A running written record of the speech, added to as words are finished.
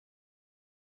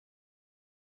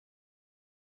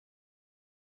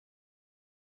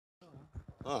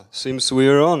Seems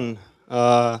we're on.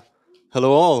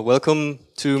 Hello all, welcome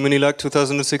to minilac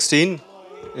 2016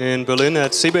 in Berlin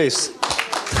at Seabase.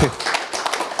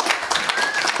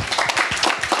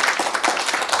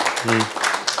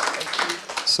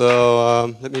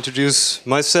 So let me introduce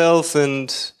myself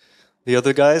and the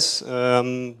other guys.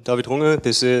 David Runge,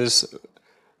 this is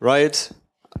Riot,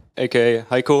 aka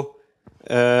Heiko,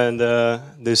 and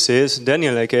this is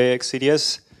Daniel, aka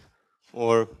Excds,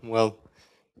 or well,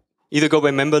 either go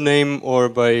by member name or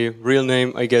by real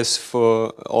name, I guess, for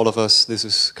all of us. This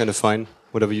is kind of fine,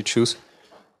 whatever you choose.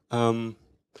 Welcome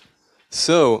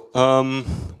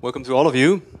to all of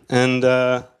you, and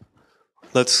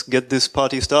let's get this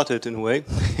party started in a way.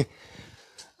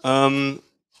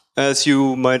 As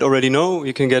you might already know,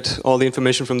 you can get all the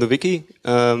information from the wiki.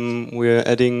 We're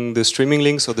adding the streaming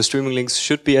links, or the streaming links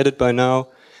should be added by now.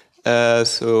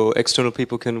 So external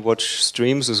people can watch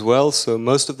streams as well. So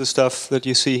most of the stuff that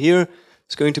you see here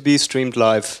is going to be streamed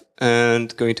live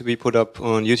and going to be put up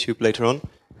on YouTube later on.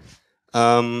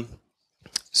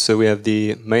 So we have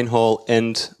the main hall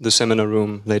and the seminar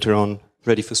room later on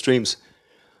ready for streams.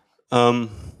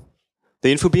 The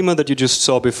info beamer that you just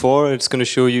saw before, it's going to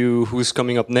show you who's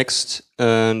coming up next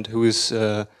and whose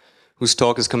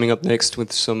talk is coming up next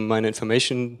with some minor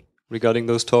information regarding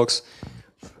those talks.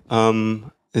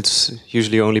 It's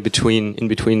usually only in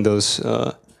between those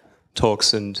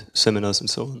talks and seminars and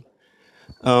so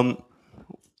on.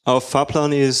 Our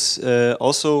Fahrplan is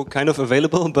also kind of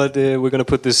available, but we're going to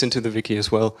put this into the wiki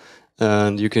as well.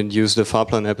 And you can use the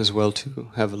Fahrplan app as well to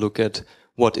have a look at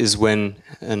what is when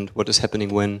and what is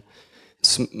happening when.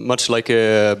 It's much like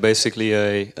basically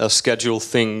a schedule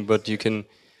thing, but you can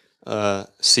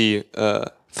see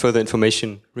further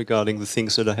information regarding the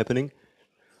things that are happening.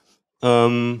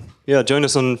 Join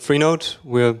us on Freenode.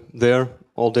 We're there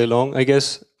all day long, I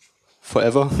guess,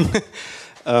 forever.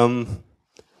 Our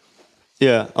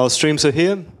streams are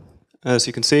here. As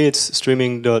you can see, it's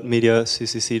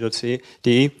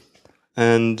streaming.media.ccc.de.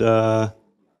 And all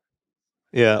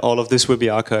of this will be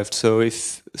archived. So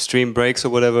if stream breaks or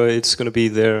whatever, it's going to be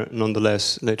there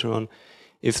nonetheless later on.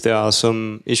 If there are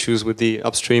some issues with the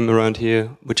upstream around here,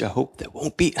 which I hope there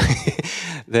won't be,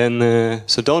 then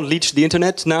so don't leech the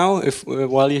internet now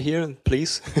while you're here,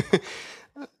 please.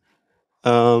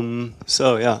 That's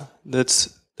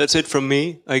it from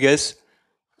me, I guess.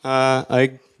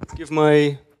 I give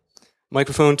my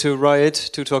microphone to Riot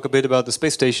to talk a bit about the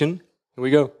space station. Here we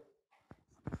go.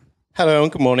 Hello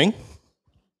and good morning.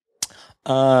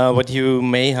 What you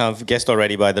may have guessed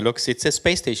already by the looks, it's a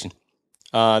space station.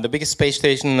 The biggest space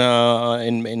station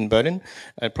in Berlin,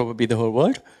 probably the whole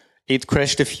world. It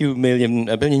crashed a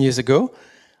billion years ago.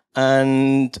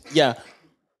 And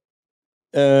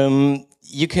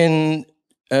you can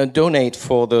donate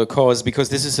for the cause, because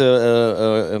this is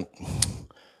a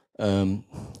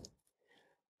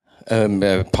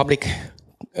public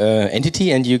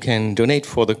entity, and you can donate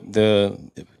for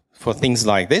for things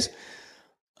like this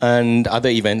and other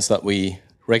events that we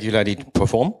regularly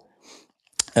perform.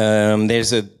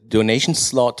 There's a donation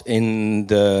slot in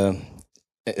the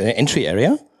entry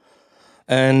area.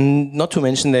 And not to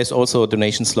mention, there's also a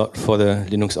donation slot for the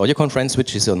Linux audio conference,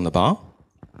 which is on the bar.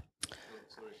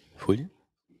 Sorry.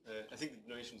 I think the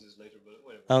donations is later, but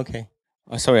whatever. Okay.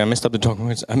 Oh, sorry, I messed up the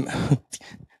talking.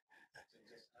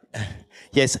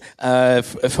 Yes,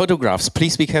 photographs.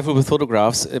 Please be careful with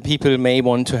photographs. People may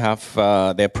want to have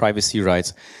their privacy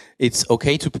rights. It's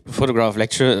okay to photograph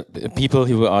people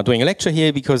who are doing a lecture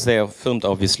here because they are filmed,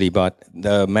 obviously, but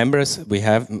the members we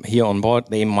have here on board,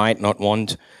 they might not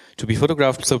want to be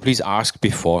photographed, so please ask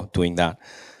before doing that.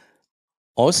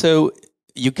 Also,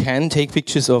 you can take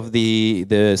pictures of the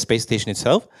space station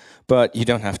itself, but you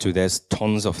don't have to. There's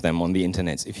tons of them on the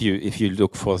internet. If you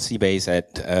look for Seabase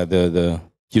at the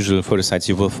usual photo sites,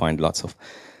 you will find lots of.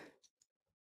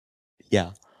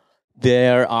 Yeah.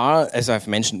 There are, as I've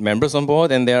mentioned, members on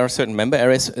board, and there are certain member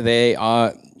areas. They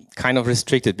are kind of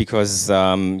restricted because,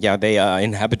 they are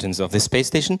inhabitants of the space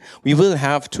station. We will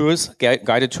have tours,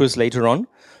 guided tours later on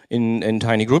in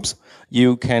tiny groups.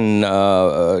 You can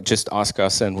just ask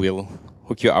us and we'll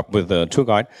hook you up with a tour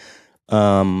guide.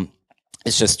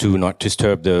 It's just to not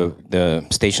disturb the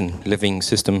station living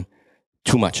system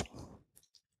too much.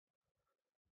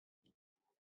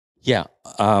 Yeah,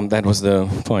 that was the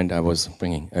point I was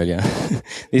bringing earlier.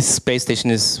 This space station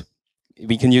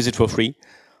we can use it for free,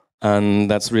 and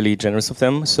that's really generous of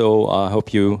them. So I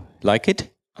hope you like it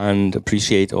and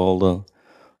appreciate all the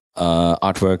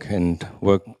artwork and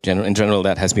work in general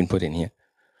that has been put in here.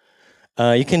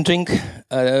 You can drink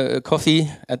coffee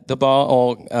at the bar,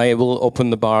 or I will open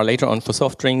the bar later on for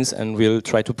soft drinks, and we'll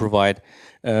try to provide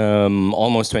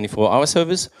almost 24-hour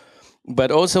service.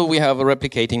 But also we have a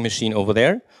replicating machine over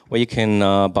there, where you can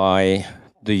buy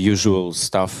the usual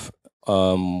stuff.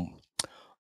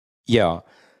 Yeah,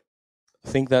 I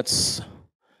think that's...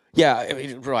 Yeah,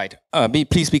 right.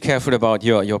 Please be careful about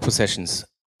your possessions.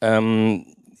 It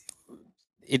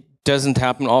doesn't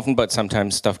happen often, but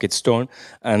sometimes stuff gets stolen,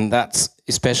 and that's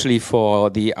especially for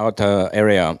the outer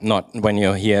area. Not when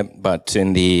you're here, but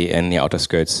in the outer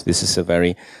skirts. This is a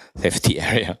very thefty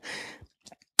area.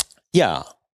 Yeah.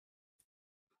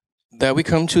 There we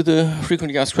come to the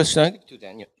frequently asked question.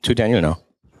 To Daniel now.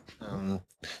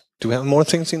 Do we have more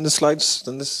things in the slides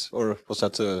than this, or was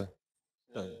that a?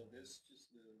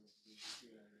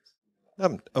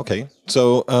 Okay,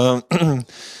 so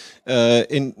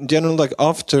in general, like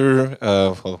after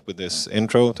well, with this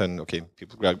intro, then okay,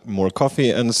 people grab more coffee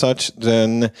and such.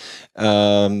 Then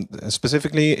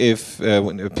specifically, if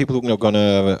when people are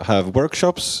gonna have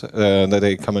workshops, that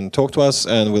they come and talk to us,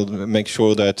 and we'll make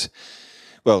sure that,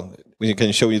 well, we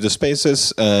can show you the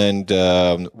spaces and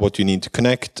what you need to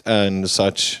connect and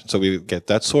such. So we get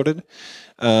that sorted.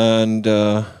 And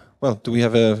well, do we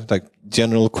have like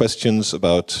general questions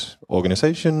about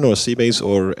organization or Cbase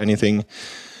or anything?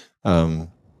 What?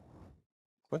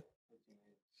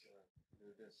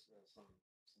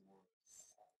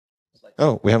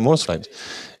 Oh, we have more slides.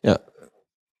 Yeah.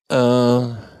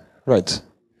 Right.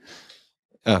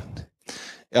 Yeah.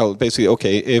 Oh, basically,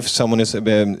 okay. If someone is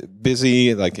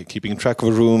busy, like keeping track of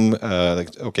a room,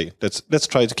 like okay, let's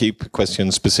try to keep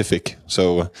questions specific.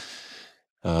 So.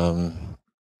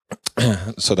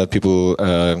 So that people,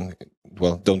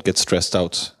 well, don't get stressed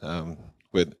out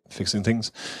with fixing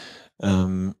things.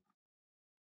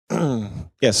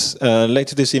 Yes,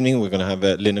 later this evening we're going to have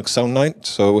a Linux Sound Night.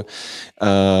 So,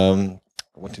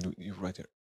 what did you write here?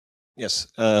 Yes,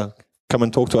 come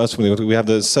and talk to us. We have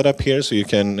the setup here, so you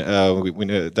can we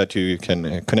know that you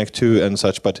can connect to and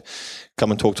such. But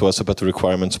come and talk to us about the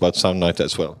requirements about Sound Night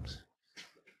as well.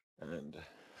 And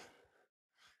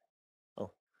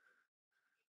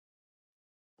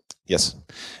yes,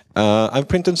 I've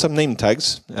printed some name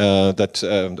tags that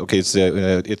okay,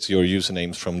 it's your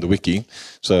usernames from the wiki.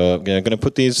 So I'm going to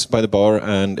put these by the bar,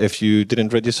 and if you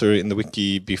didn't register in the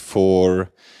wiki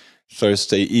before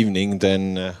Thursday evening,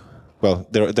 then well,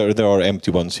 there are empty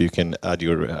ones, so you can add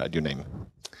your name.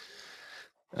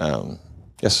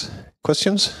 Yes,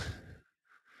 questions?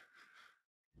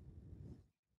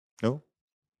 No.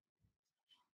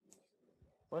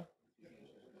 What?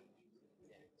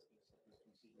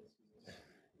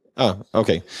 Ah,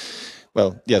 okay.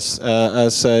 Well, yes,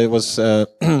 as was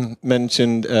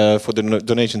mentioned for the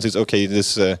donations, it's okay.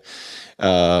 This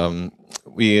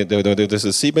there's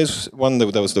a Cbase one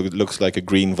that looks like a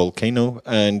green volcano,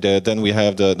 and then we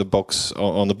have the box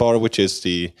on the bar, which is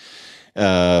the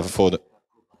for the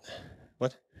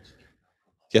what?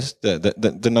 Yes,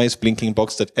 the nice blinking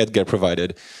box that Edgar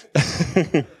provided.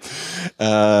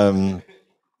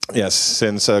 Yes,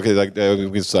 since okay, like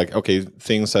it's like okay,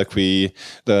 things like the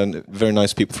very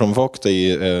nice people from VOC,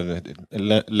 they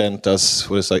lent us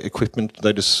what is like equipment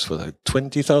that is for like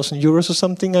 20,000 euros or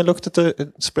something. I looked at the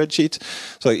spreadsheet,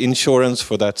 so like, insurance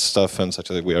for that stuff and such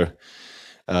that we are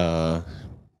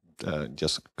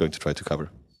just going to try to cover.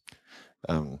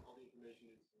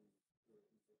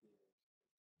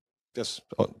 Yes,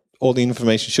 all the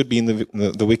information should be in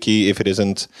the wiki. If it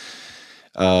isn't,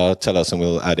 tell us and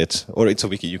we'll add it, or it's a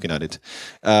wiki, you can add it.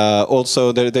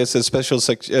 Also, there's a special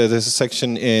there's a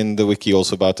section in the wiki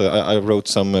also about I wrote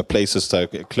some places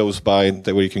that are close by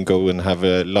where you can go and have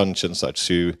a lunch and such.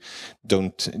 So you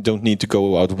don't need to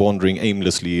go out wandering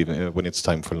aimlessly when it's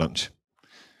time for lunch.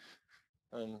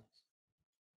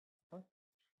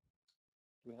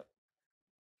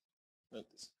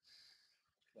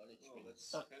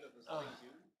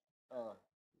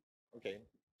 Okay.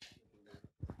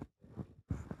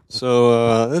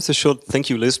 So that's a short thank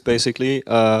you list, basically.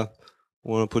 I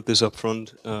want to put this up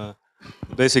front.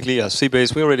 Basically, yeah,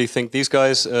 Cbase, we already thank these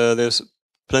guys. There's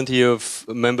plenty of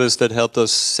members that helped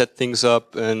us set things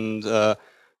up, and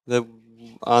they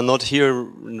are not here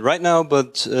right now,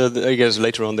 but I guess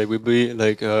later on they will be.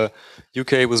 Like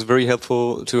UK was very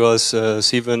helpful to us.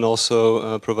 Steven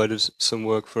also provided some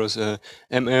work for us.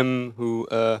 who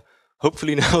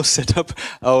hopefully now set up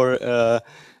our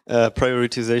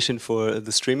prioritization for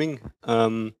the streaming.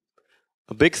 A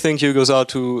big thank you goes out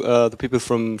to the people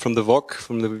from the VOC,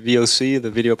 from the VOC,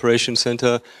 the Video Operations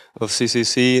Center of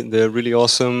CCC. They're really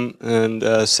awesome and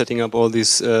setting up all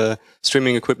these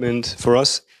streaming equipment for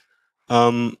us.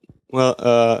 Well,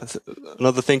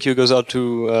 another thank you goes out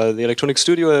to the electronic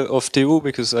studio of TU,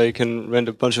 because I can rent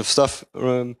a bunch of stuff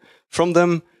from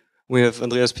them. We have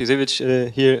Andreas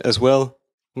Pisevich here as well,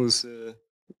 who's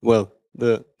well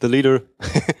the leader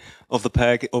of the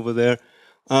pack over there.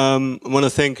 I want to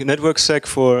thank NetworkSec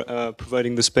for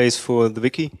providing the space for the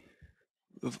wiki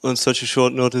on such a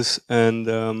short notice,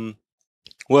 and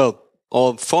well,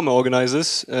 all former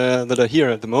organizers that are here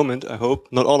at the moment. I hope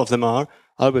not all of them are.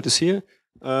 Albert is here.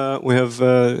 We have,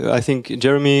 I think,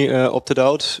 Jeremy opted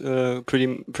out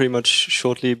pretty much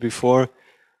shortly before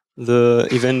the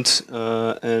event,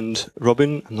 and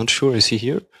Robin, I'm not sure, is he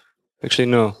here? Actually,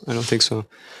 no, I don't think so.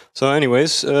 So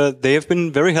anyways, they have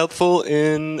been very helpful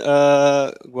in,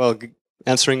 well,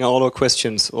 answering all our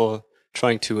questions, or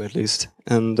trying to at least.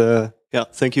 And yeah,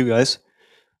 thank you guys.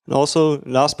 And also,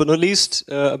 last but not least,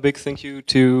 a big thank you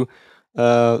to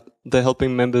the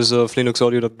helping members of Linux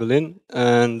Audio Berlin.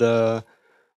 And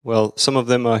well, some of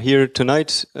them are here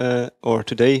tonight or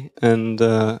today, and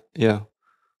yeah,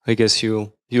 I guess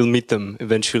you'll meet them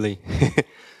eventually.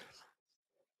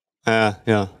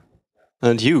 Yeah,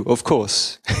 and you, of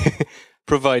course,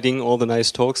 providing all the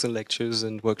nice talks and lectures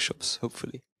and workshops,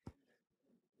 hopefully.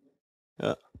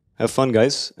 Yeah, have fun,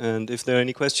 guys. And if there are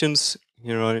any questions,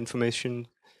 here are information.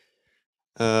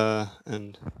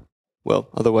 And well,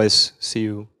 otherwise, see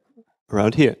you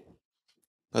around here.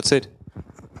 That's it.